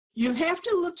You have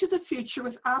to look to the future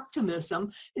with optimism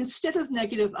instead of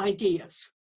negative ideas.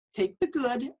 Take the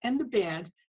good and the bad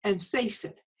and face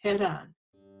it head on.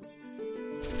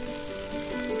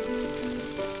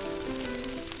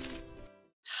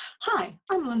 Hi,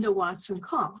 I'm Linda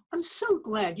Watson-Call. I'm so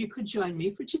glad you could join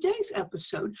me for today's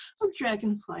episode of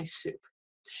Dragonfly Soup.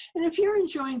 And if you're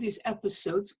enjoying these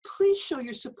episodes, please show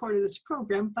your support of this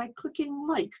program by clicking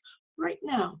like right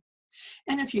now.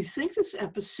 And if you think this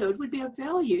episode would be of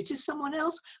value to someone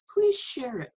else, please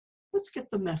share it. Let's get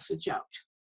the message out.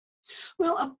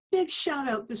 Well, a big shout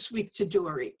out this week to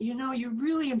Dory. You know, you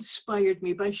really inspired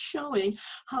me by showing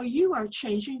how you are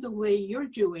changing the way you're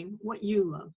doing what you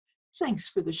love. Thanks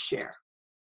for the share.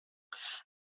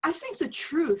 I think the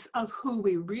truth of who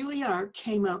we really are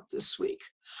came out this week.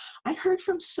 I heard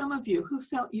from some of you who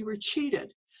felt you were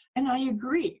cheated, and I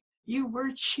agree. You were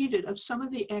cheated of some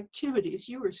of the activities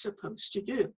you were supposed to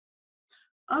do.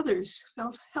 Others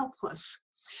felt helpless.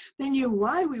 They knew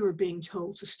why we were being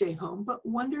told to stay home, but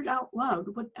wondered out loud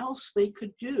what else they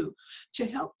could do to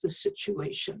help the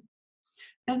situation.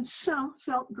 And some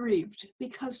felt grieved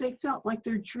because they felt like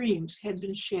their dreams had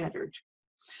been shattered.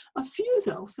 A few,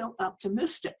 though, felt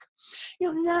optimistic.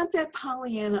 Not that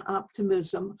Pollyanna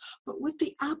optimism, but with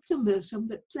the optimism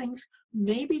that things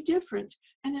may be different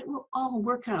and it will all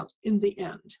work out in the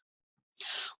end.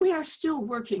 We are still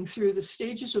working through the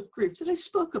stages of grief that I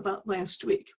spoke about last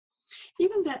week.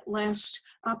 Even that last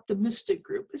optimistic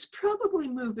group is probably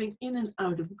moving in and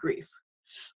out of grief.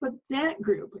 But that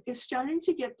group is starting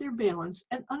to get their balance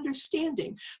and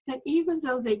understanding that even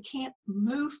though they can't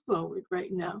move forward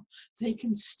right now, they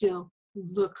can still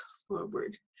look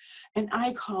forward. And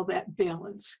I call that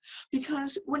balance,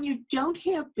 because when you don't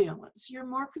have balance, you're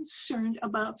more concerned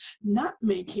about not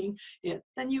making it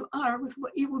than you are with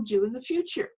what you will do in the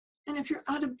future. And if you're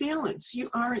out of balance, you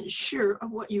aren't sure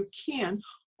of what you can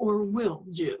or will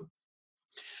do.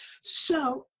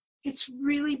 So it's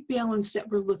really balance that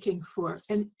we're looking for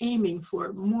and aiming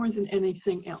for more than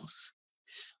anything else.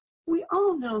 We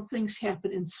all know things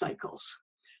happen in cycles.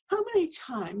 How many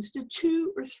times did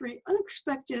 2 or 3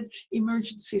 unexpected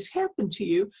emergencies happen to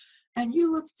you and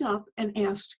you looked up and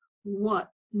asked, what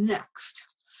next?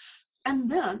 And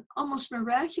then, almost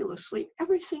miraculously,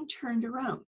 everything turned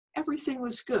around. Everything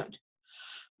was good.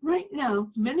 Right now,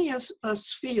 many of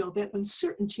us feel that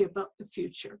uncertainty about the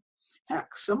future.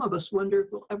 Heck, some of us wonder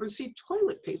if we'll ever see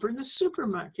toilet paper in the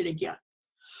supermarket again.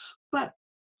 But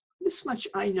this much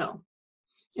I know.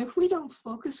 If we don't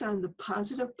focus on the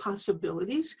positive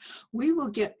possibilities, we will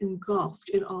get engulfed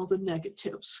in all the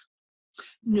negatives.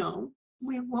 No,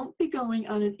 we won't be going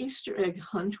on an Easter egg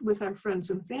hunt with our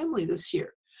friends and family this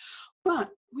year, but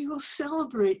we will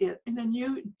celebrate it in a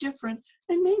new, different,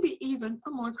 and maybe even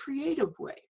a more creative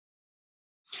way.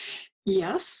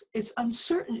 Yes, it's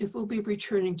uncertain if we'll be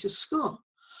returning to school,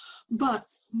 but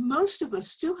most of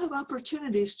us still have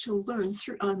opportunities to learn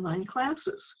through online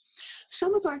classes.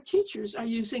 Some of our teachers are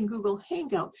using Google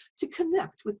Hangout to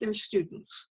connect with their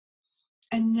students.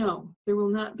 And no, there will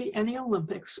not be any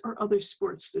Olympics or other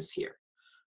sports this year,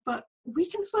 but we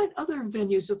can find other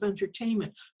venues of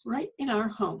entertainment right in our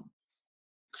home.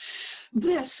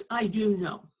 This I do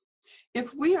know.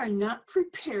 If we are not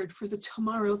prepared for the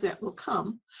tomorrow that will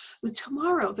come, the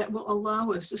tomorrow that will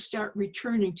allow us to start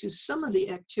returning to some of the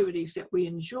activities that we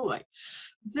enjoy,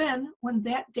 then when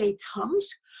that day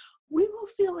comes, we will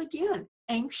feel again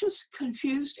anxious,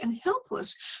 confused, and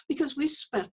helpless because we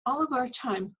spent all of our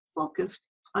time focused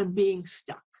on being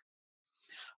stuck.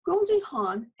 Goldie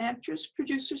Hawn, actress,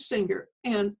 producer, singer,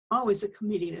 and always a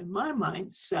comedian in my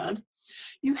mind, said,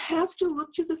 "You have to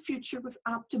look to the future with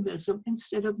optimism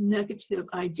instead of negative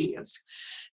ideas.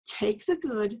 Take the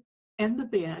good and the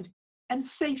bad and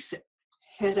face it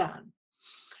head on."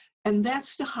 And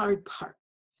that's the hard part,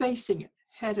 facing it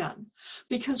head on,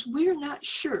 because we're not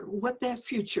sure what that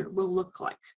future will look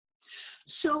like.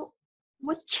 So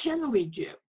what can we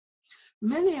do?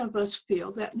 Many of us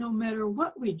feel that no matter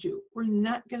what we do, we're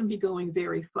not going to be going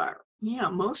very far. Yeah,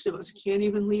 most of us can't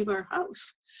even leave our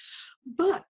house.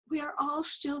 But we are all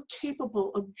still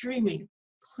capable of dreaming,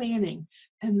 planning,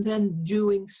 and then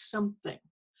doing something.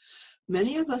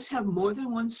 Many of us have more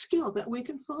than one skill that we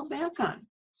can fall back on.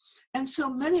 And so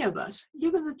many of us,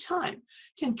 given the time,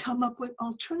 can come up with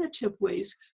alternative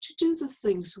ways to do the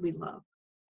things we love.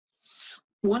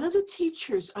 One of the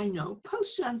teachers I know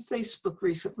posted on Facebook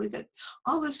recently that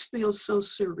all this feels so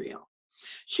surreal.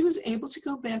 She was able to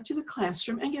go back to the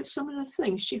classroom and get some of the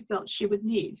things she felt she would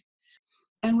need,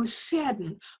 and was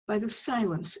saddened by the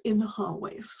silence in the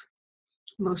hallways.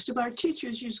 Most of our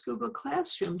teachers use Google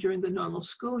Classroom during the normal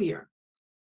school year.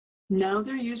 Now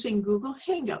they're using Google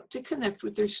Hangout to connect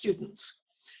with their students.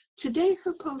 Today,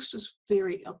 her post was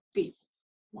very upbeat.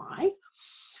 Why?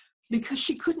 Because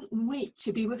she couldn't wait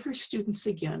to be with her students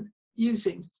again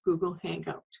using Google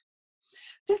Hangout.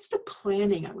 That's the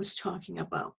planning I was talking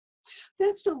about.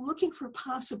 That's the looking for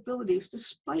possibilities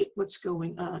despite what's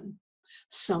going on.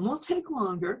 Some will take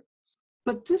longer,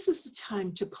 but this is the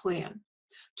time to plan,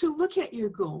 to look at your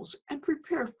goals and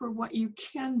prepare for what you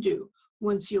can do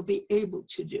once you'll be able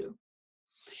to do.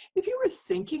 If you were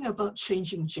thinking about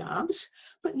changing jobs,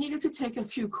 but needed to take a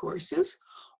few courses,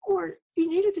 or you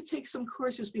needed to take some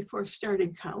courses before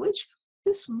starting college,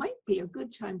 this might be a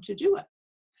good time to do it.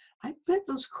 I bet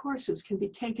those courses can be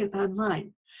taken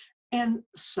online, and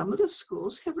some of the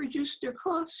schools have reduced their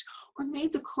costs or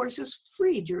made the courses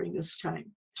free during this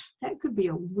time. That could be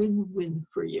a win-win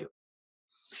for you.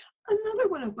 Another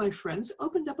one of my friends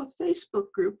opened up a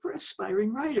Facebook group for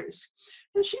aspiring writers,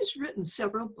 and she's written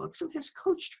several books and has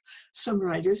coached some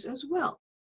writers as well.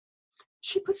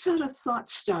 She puts out a thought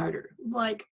starter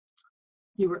like,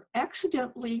 you were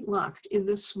accidentally locked in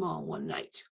this mall one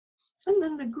night. And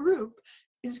then the group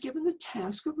is given the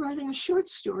task of writing a short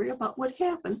story about what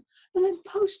happened and then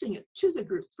posting it to the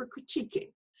group for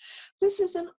critiquing. This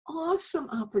is an awesome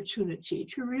opportunity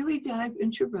to really dive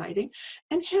into writing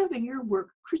and having your work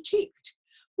critiqued.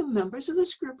 The members of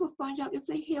this group will find out if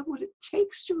they have what it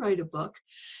takes to write a book,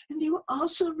 and they will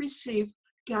also receive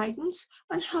guidance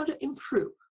on how to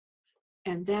improve.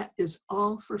 And that is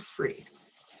all for free.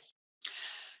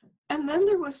 And then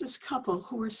there was this couple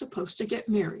who were supposed to get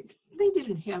married. They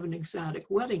didn't have an exotic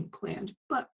wedding planned,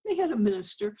 but they had a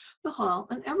minister, the hall,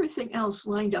 and everything else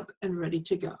lined up and ready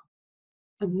to go.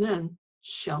 And then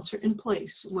shelter in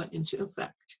place went into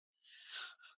effect.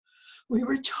 We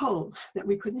were told that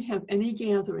we couldn't have any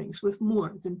gatherings with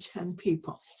more than 10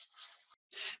 people.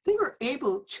 They were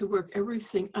able to work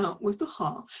everything out with the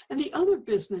hall and the other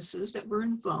businesses that were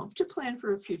involved to plan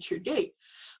for a future date,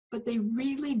 but they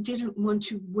really didn't want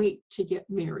to wait to get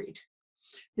married.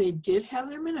 They did have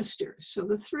their minister, so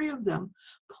the three of them,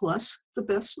 plus the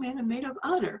best man and maid of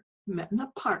honor, met in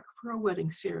a park for a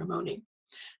wedding ceremony.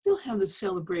 They'll have the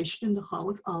celebration in the hall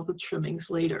with all the trimmings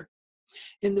later.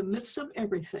 In the midst of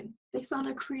everything, they found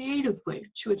a creative way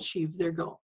to achieve their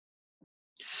goal.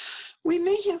 We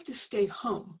may have to stay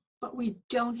home, but we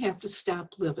don't have to stop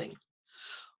living.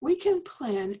 We can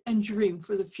plan and dream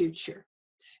for the future.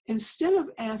 Instead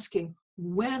of asking,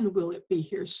 when will it be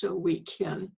here so we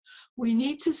can, we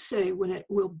need to say when it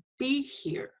will be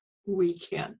here, we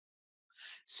can.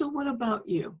 So what about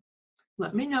you?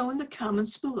 Let me know in the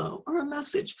comments below or a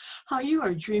message how you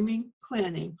are dreaming,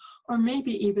 planning, or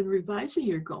maybe even revising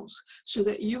your goals so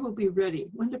that you will be ready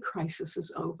when the crisis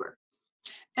is over.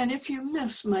 And if you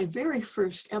missed my very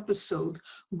first episode,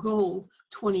 Goal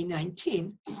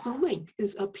 2019, the link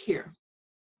is up here.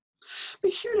 Be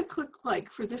sure to click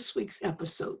like for this week's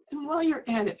episode, and while you're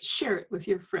at it, share it with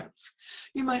your friends.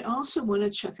 You might also want to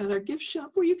check out our gift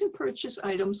shop where you can purchase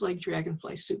items like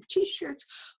Dragonfly Soup t-shirts,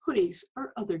 hoodies,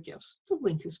 or other gifts. The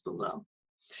link is below.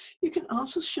 You can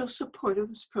also show support of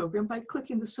this program by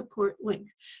clicking the support link.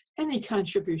 Any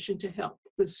contribution to help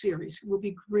this series will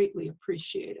be greatly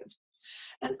appreciated.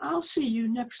 And I'll see you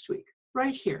next week,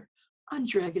 right here on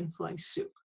Dragonfly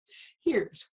Soup.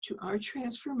 Here's to our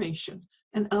transformation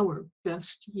and our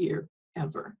best year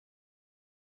ever.